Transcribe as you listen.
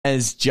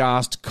has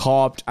just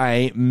copped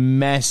a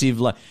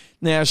massive...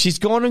 Now, she's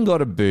gone and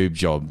got a boob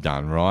job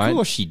done, right? Of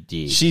course she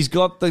did. She's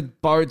got the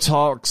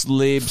Botox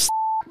lips.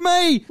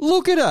 Me,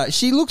 look at her.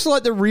 She looks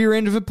like the rear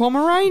end of a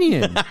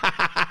Pomeranian.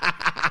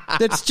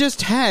 That's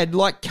just had,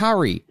 like,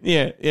 curry.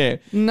 Yeah.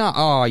 No,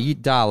 oh, you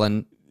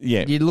darling.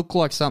 Yeah. You look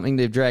like something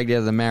they've dragged out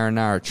of the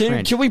Marinara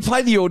Trench. Can we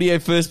play the audio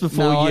first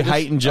before you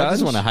hate and judge? I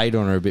just want to hate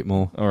on her a bit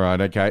more. All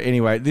right, okay.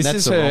 Anyway, this That's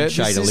is the her. wrong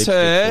shade This of is lipstick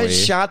her. for you.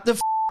 Shut the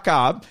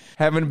up,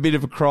 having a bit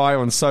of a cry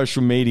on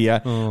social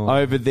media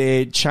over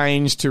their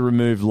change to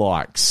remove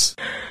likes.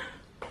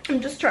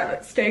 I'm just trying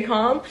to stay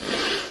calm.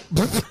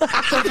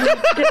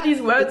 Get these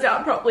words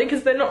out properly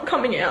because they're not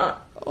coming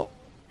out.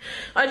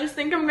 I just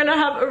think I'm gonna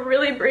have a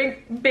really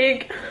big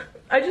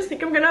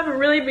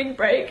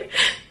break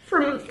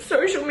from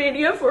social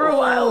media for a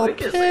while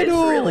because it's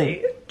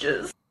really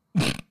just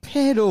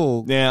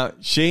pedal. Now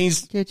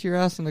she's get your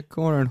ass in the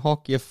corner and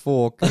hock your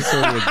fork. That's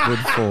all you're good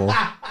for.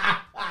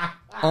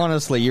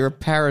 Honestly, you're a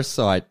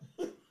parasite.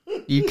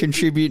 You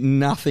contribute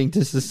nothing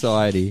to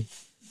society.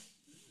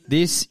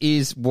 This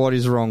is what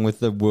is wrong with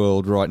the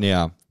world right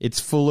now. It's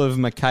full of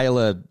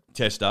Michaela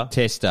Tester.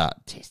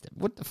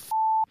 What the f***?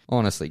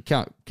 Honestly,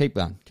 keep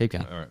going.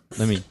 All right.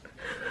 Let me...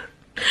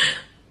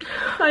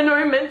 I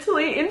know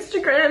mentally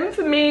Instagram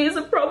for me is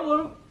a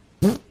problem.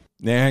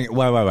 Now,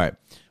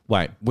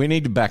 wait. We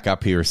need to back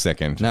up here a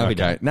second. No, we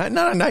don't.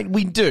 No,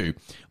 we do.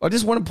 I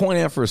just want to point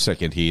out for a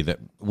second here that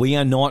we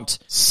are not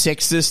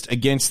sexist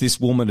against this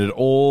woman at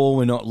all.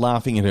 We're not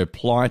laughing at her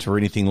plight or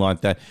anything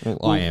like that. Well,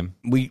 I am.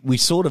 We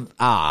sort of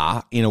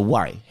are, in a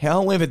way.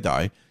 However,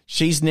 though,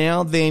 she's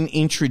now then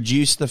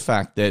introduced the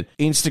fact that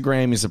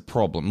Instagram is a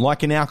problem.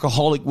 Like an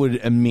alcoholic would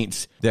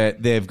admit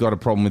that they've got a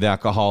problem with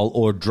alcohol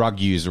or a drug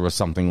user or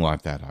something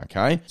like that,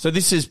 okay? So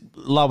this is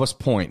lowest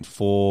point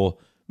for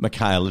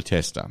Michaela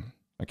Tester,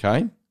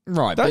 okay?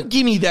 Right. Don't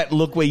give me that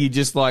look where you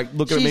just like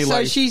look at me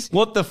like,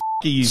 what the f***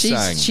 are you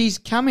saying? She's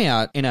come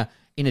out in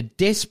a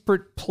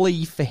desperate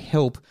plea for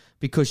help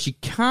because she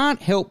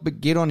can't help but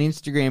get on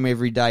Instagram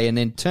every day and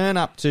then turn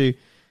up to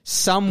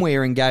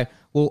somewhere and go,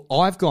 well,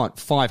 I've got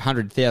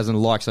 500,000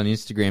 likes on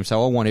Instagram,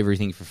 so I want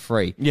everything for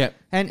free. Yeah.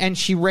 And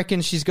she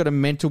reckons she's got a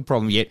mental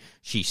problem, yet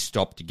she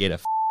stopped to get her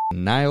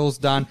nails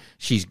done.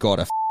 She's got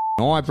her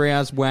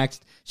eyebrows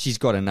waxed. She's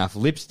got enough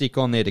lipstick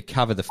on there to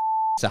cover the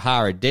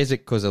Sahara Desert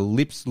because her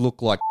lips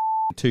look like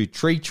 2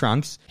 tree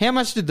trunks. How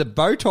much did the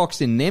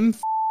Botox in them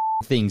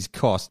things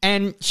cost?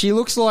 And she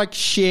looks like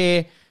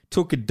Cher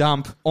took a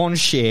dump on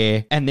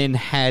Cher and then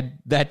had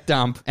that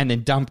dump and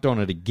then dumped on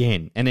it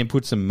again and then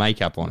put some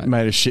makeup on it.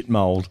 Made a shit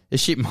mold. A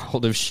shit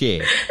mold of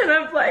Cher. And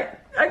I'm like,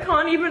 I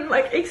can't even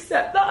like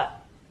accept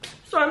that.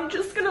 So I'm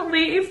just going to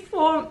leave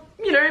for,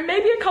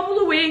 maybe a couple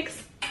of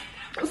weeks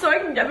so I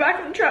can get back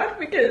on track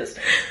because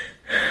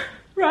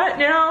right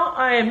now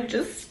I am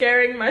just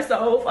scaring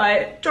myself.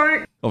 I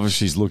don't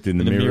Obviously she's looked in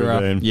the mirror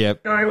then.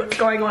 Yep. know what's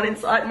going on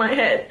inside my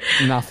head.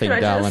 Nothing, And I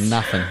darling,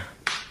 nothing.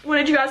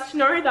 wanted you guys to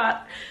know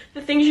that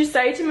the things you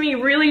say to me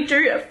really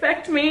do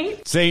affect me.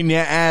 See,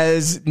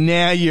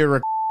 now you're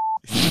a...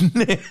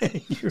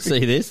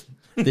 See this?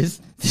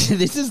 This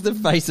is the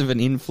face of an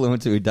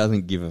influencer who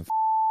doesn't give a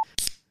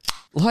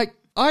Like,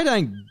 I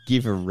don't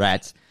give a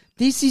rat's.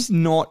 This is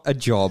not a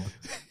job.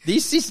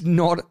 This is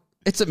not...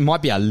 It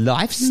might be a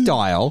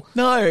lifestyle.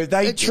 No,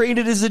 they treat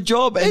it as a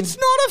job. And It's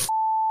not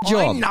a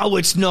job. I know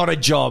it's not a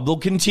job. We'll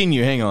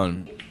continue. Hang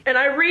on. And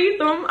I read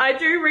them. I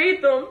do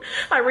read them.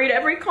 I read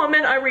every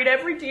comment. I read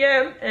every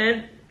DM.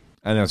 And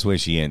that's where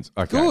she ends.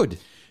 Okay. Good.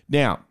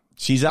 Now,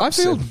 she's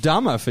upset. I feel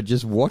dumber for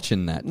just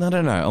watching that. No.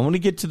 I want to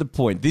get to the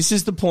point. This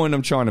is the point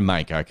I'm trying to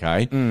make,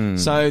 okay?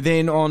 So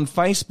then on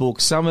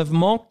Facebook, some have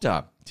mocked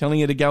her, telling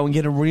her to go and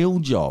get a real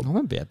job. I'm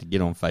about to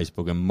get on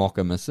Facebook and mock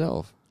her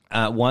myself.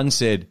 One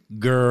said,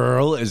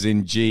 girl, as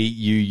in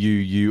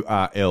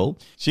Guurl.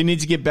 She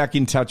needs to get back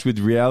in touch with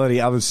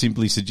reality. Others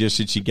simply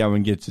suggested she go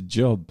and get a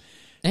job.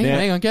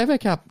 Hang on, go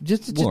back up.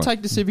 Just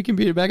take the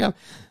supercomputer back up.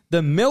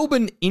 The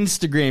Melbourne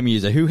Instagram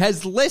user who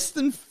has less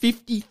than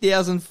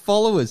 50,000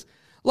 followers.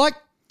 Like,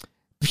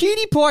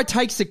 PewDiePie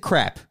takes a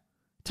crap,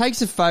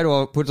 takes a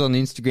photo, puts it on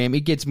Instagram, it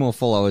gets more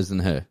followers than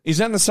her. Is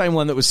that the same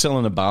one that was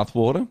selling the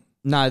bathwater?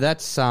 No,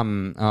 that's,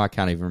 I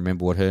can't even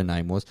remember what her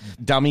name was.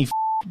 Dummy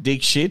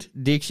dick shit?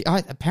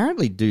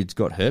 Apparently dude's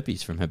got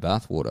herpes from her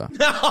bathwater.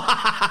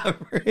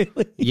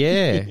 Really?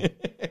 Yeah.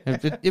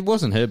 It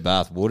wasn't her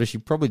bathwater. She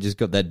probably just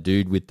got that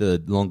dude with the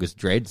longest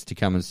dreads to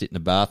come and sit in the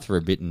bath for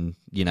a bit and,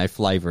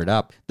 flavour it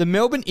up. The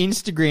Melbourne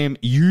Instagram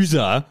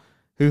user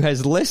who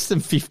has less than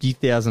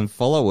 50,000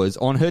 followers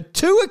on her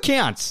 2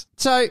 accounts.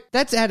 So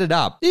that's added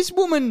up. This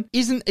woman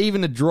isn't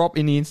even a drop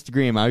in the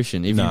Instagram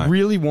ocean, if you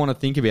really want to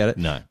think about it.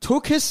 No.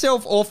 Took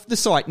herself off the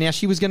site. Now,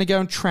 she was going to go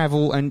and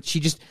travel, and she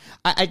just...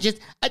 I didn't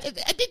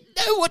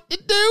know what to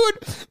do and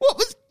what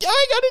was going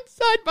on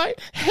inside my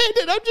head,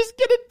 and I'm just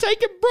going to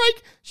take a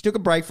break. She took a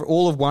break for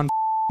all of one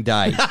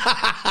day.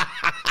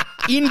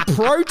 In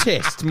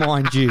protest,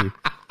 mind you.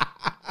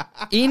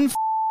 In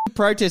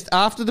protest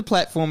after the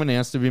platform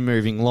announced to be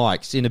removing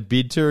likes in a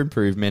bid to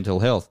improve mental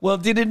health. Well,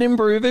 did it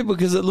improve it?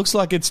 Because it looks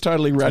like it's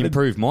totally rutted.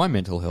 Improve my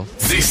mental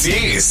health. This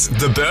is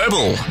The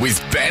Burble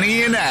with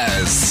Benny and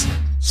Az.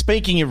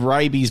 Speaking of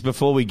rabies,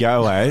 before we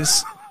go,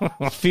 Az,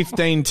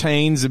 15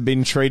 teens have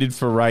been treated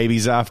for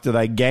rabies after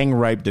they gang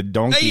raped a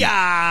donkey.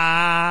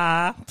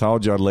 Yeah.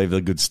 Told you I'd leave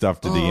the good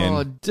stuff to the Oh,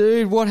 end.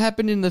 dude, what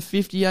happened in the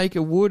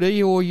 50-acre wood?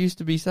 Eeyore used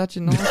to be such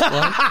a nice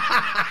bloke.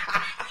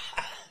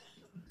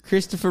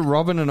 Christopher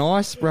Robin and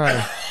ice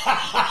spray.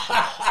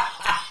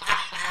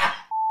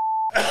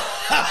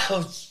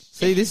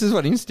 See, this is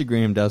what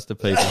Instagram does to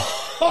people.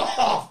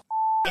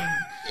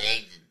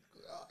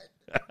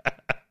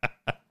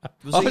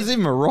 I was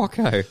in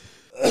Morocco.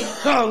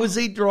 Was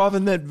he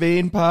driving that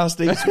van past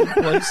Eastwood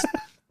Police?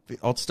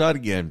 I'll start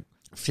again.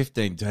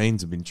 15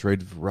 teens have been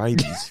treated for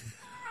rabies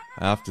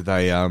after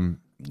they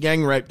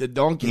gang raped a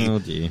donkey. Oh,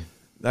 dear.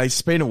 They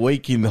spent a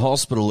week in the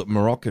hospital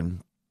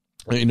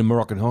in a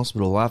Moroccan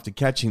hospital after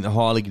catching the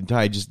highly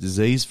contagious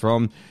disease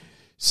from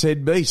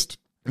said beast.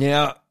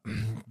 Now,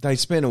 they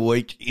spent a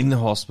week in the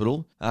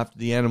hospital after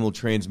the animal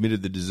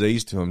transmitted the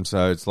disease to him,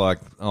 so it's like,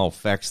 I'll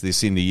fax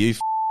this into you.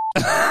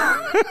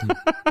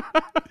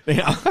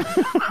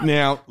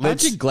 Now,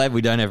 Aren't you glad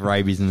we don't have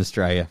rabies in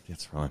Australia?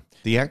 That's right.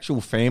 The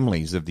actual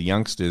families of the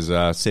youngsters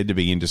are said to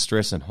be in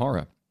distress and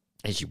horror.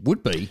 As you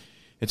would be.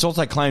 It's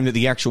also claimed that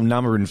the actual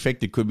number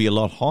infected could be a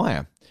lot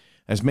higher,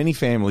 as many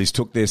families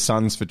took their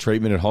sons for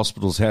treatment at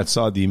hospitals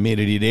outside the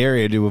immediate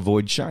area to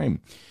avoid shame.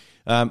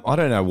 I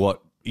don't know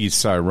what is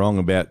so wrong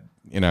about,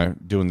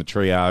 doing the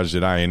triage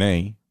at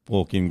A&E.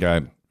 Walk in,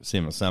 go, see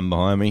my son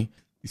behind me.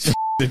 He's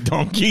the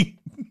donkey.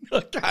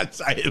 I can't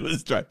say it was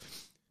straight.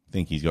 I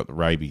think he's got the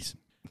rabies.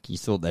 Can you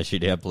sort that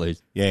shit out,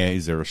 please? Yeah,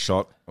 is there a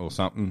shot or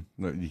something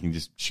that you can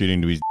just shoot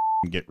into his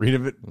and get rid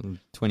of it?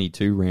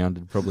 22 round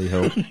would probably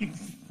help.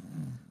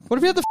 What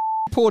about the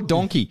poor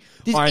donkey?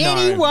 Does I know.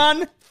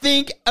 anyone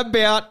think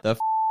about the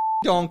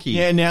donkey?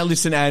 Yeah, now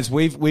listen, Az,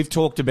 we've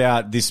talked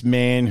about this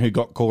man who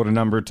got caught a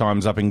number of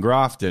times up in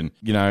Grafton,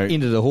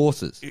 Into the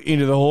horses.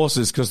 into the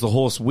horses because the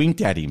horse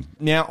winked at him.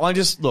 Now,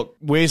 look,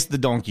 where's the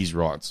donkey's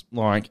rights?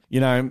 Like,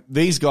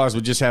 these guys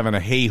were just having a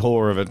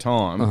hee-haw of a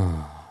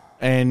time.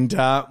 And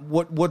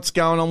what's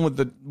going on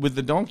with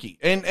the donkey?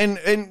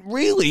 And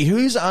really,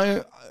 who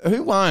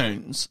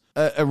owns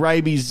a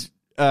rabies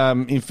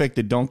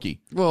infected donkey?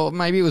 Well,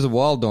 maybe it was a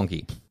wild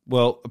donkey.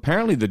 Well,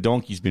 apparently the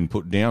donkey's been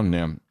put down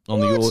now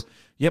on the What? order.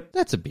 Yep.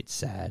 That's a bit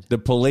sad. The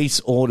police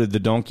ordered the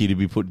donkey to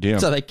be put down.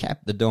 So they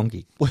capped the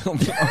donkey. Well,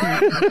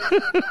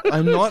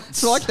 I'm not.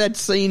 It's like that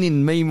scene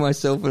in Me,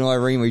 Myself and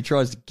Irene where he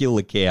tries to kill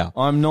the cow.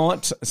 I'm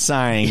not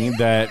saying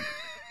that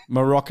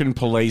Moroccan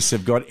police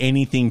have got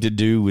anything to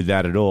do with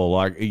that at all.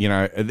 Like,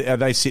 are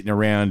they sitting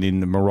around in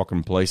the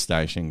Moroccan police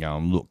station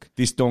going, look,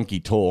 this donkey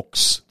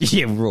talks.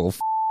 Yeah,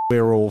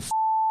 We're all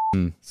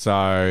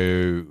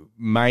so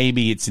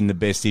maybe it's in the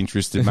best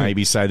interest to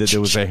maybe say that there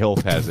was a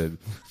health hazard.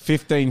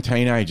 15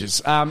 teenagers.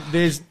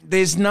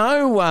 There's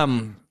no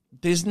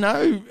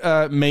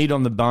meat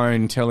on the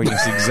bone telling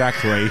us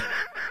exactly.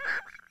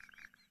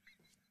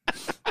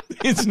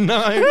 There's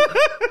no.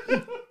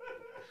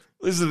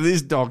 Listen to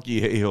this donkey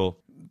here.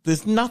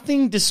 There's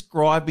nothing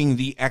describing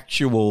the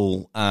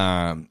actual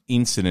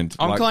incident.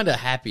 I'm kind of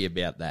happy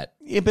about that.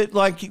 Yeah, but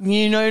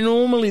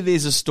normally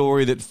there's a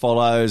story that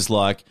follows,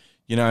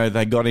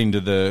 they got into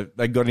the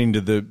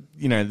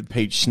the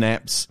peach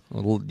schnapps,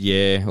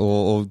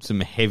 or some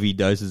heavy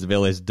doses of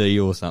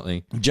LSD or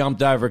something.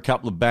 jumped over a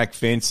couple of back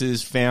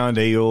fences, found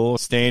Eeyore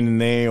standing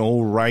there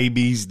all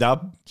rabiesed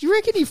up. Do you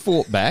reckon he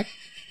fought back?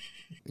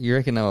 You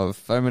reckon they were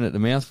foaming at the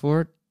mouth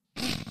for it?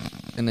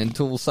 And then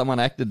until someone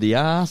acted the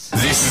arse?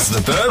 This is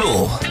The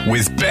Burble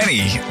with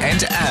Benny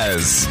and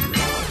Az.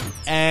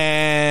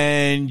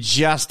 And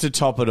just to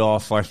top it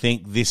off, I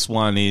think this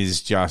one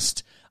is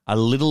just a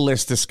little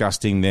less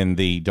disgusting than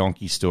the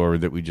donkey story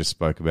that we just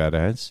spoke about,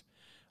 Az.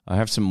 I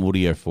have some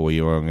audio for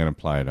you. I'm going to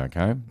play it,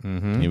 okay?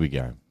 Mm-hmm. Here we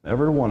go.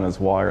 Everyone is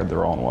wired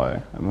their own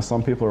way. And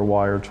some people are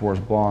wired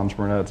towards blondes,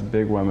 brunettes,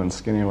 big women,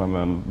 skinny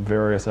women,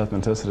 various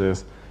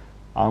ethnicities.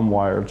 I'm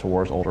wired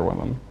towards older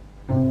women.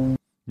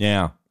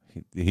 Now,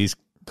 here's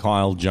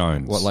Kyle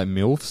Jones. What, like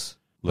MILFs?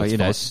 Let's Like,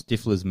 find-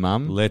 Stifler's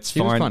mum? Let's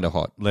She was find kind of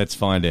hot. Let's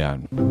find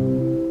out.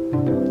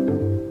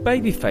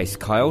 Babyface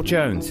Kyle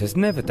Jones has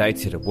never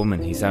dated a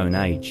woman his own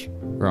age,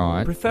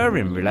 Right.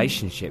 preferring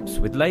relationships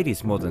with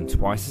ladies more than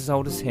twice as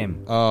old as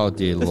him. Oh,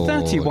 dear The Lord.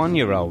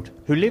 31-year-old,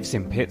 who lives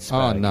in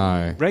Pittsburgh, Oh,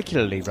 no.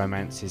 regularly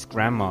romances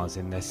grandmas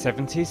in their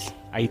 70s,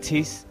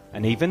 80s,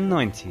 and even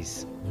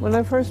 90s. When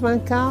I first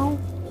met Cal,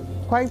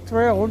 quite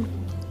thrilled.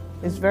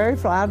 It's very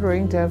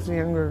flattering to have the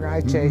younger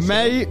guy chase you.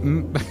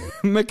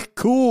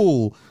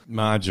 McCool.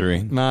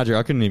 Marjorie. Marjorie,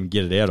 I couldn't even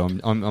get it out.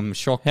 I'm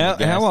shocked.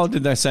 and How gassed. old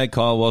did they say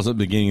Kyle was at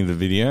the beginning of the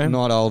video?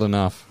 Not old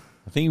enough.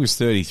 I think he was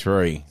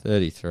 33.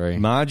 33.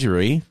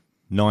 Marjorie,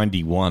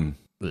 91.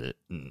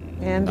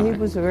 And he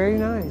was very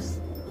nice.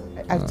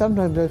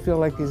 Sometimes I feel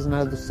like he's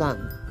another son.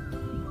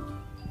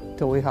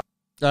 Till we hop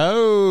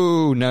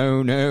Oh,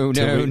 no.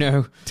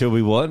 Till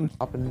we what?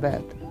 in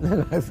bed.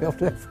 Then I feel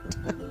different.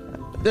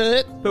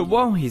 But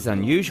while his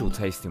unusual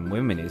taste in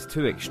women is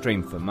too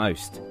extreme for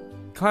most,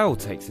 Kyle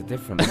takes a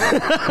different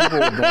approach. People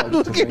would like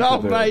to think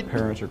old of their mate.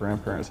 parents or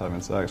grandparents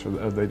having sex,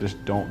 or they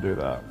just don't do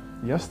that.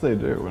 Yes, they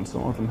do, and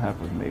some of them have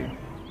with me.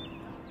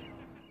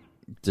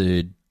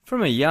 Dude.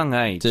 From a young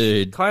age,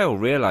 Dude. Kyle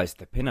realised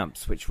the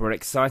pin-ups which were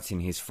exciting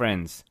his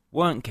friends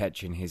weren't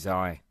catching his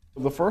eye.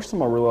 The first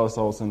time I realized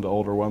I was into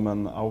older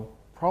women, I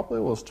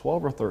probably was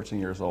 12 or 13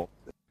 years old.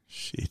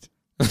 Shit.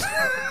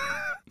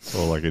 That's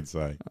all I could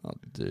say. Oh,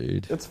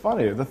 dude. It's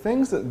funny. The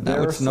things that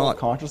they're it's not.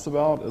 self-conscious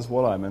about is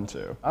what I'm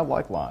into. I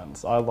like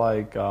lines. I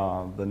like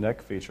the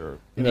neck feature.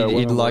 You He know,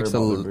 women likes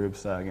worry a about their boobs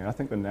sagging. I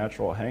think the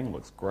natural hang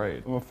looks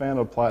great. I'm a fan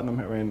of platinum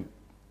hair. I mean,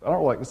 I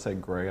don't like to say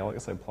gray. I like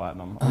to say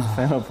platinum. I'm a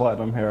fan of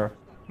platinum hair.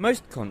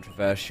 Most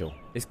controversial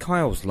is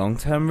Kyle's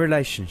long-term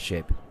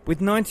relationship with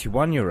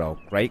 91-year-old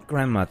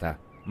great-grandmother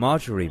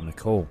Marjorie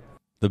McCall.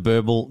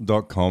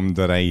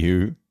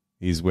 Theburble.com.au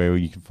is where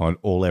you can find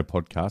all our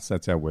podcasts.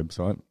 That's our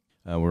website.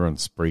 We're on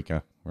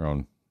Spreaker. We're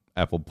on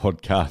Apple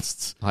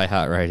Podcasts,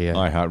 iHeartRadio.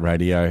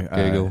 iHeartRadio,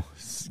 Google.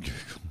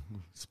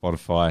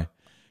 Spotify,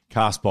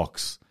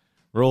 Castbox.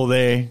 We're all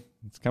there.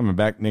 It's coming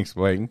back next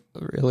week.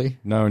 Really?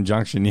 No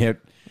injunction yet.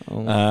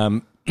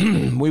 Oh.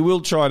 We will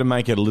try to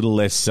make it a little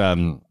less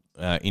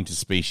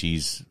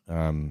interspecies.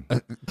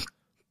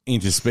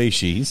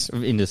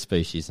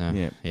 Interspecies, huh?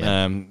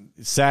 Yeah.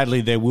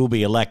 Sadly, there will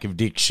be a lack of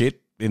dick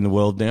shit in the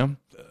world now.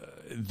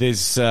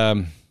 There's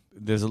a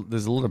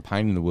lot of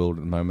pain in the world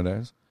at the moment,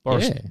 as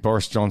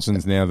Boris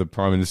Johnson's now the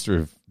Prime Minister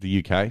of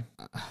the UK.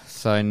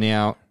 So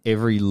now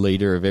every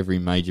leader of every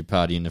major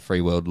party in the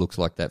free world looks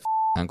like that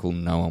uncle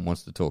no one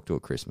wants to talk to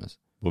at Christmas.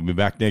 We'll be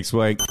back next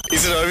week.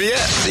 Is it over yet?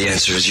 The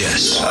answer is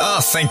yes. Oh,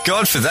 thank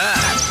God for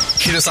that.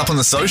 Hit us up on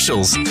the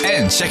socials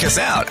and check us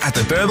out at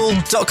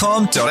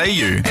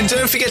theburble.com.au. And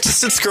don't forget to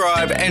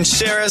subscribe and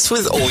share us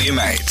with all your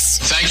mates.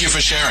 Thank you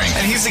for sharing.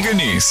 And here's the good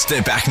news.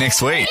 They're back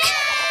next week.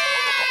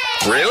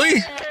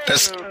 Really?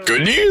 That's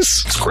good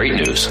news? It's great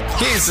news.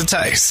 Here's the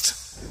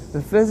taste.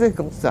 The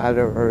physical side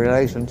of a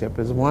relationship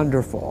is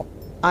wonderful.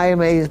 I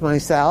amaze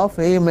myself,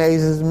 he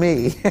amazes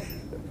me.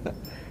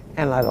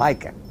 And I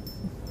like it.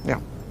 Yeah.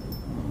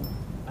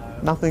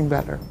 Nothing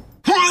better.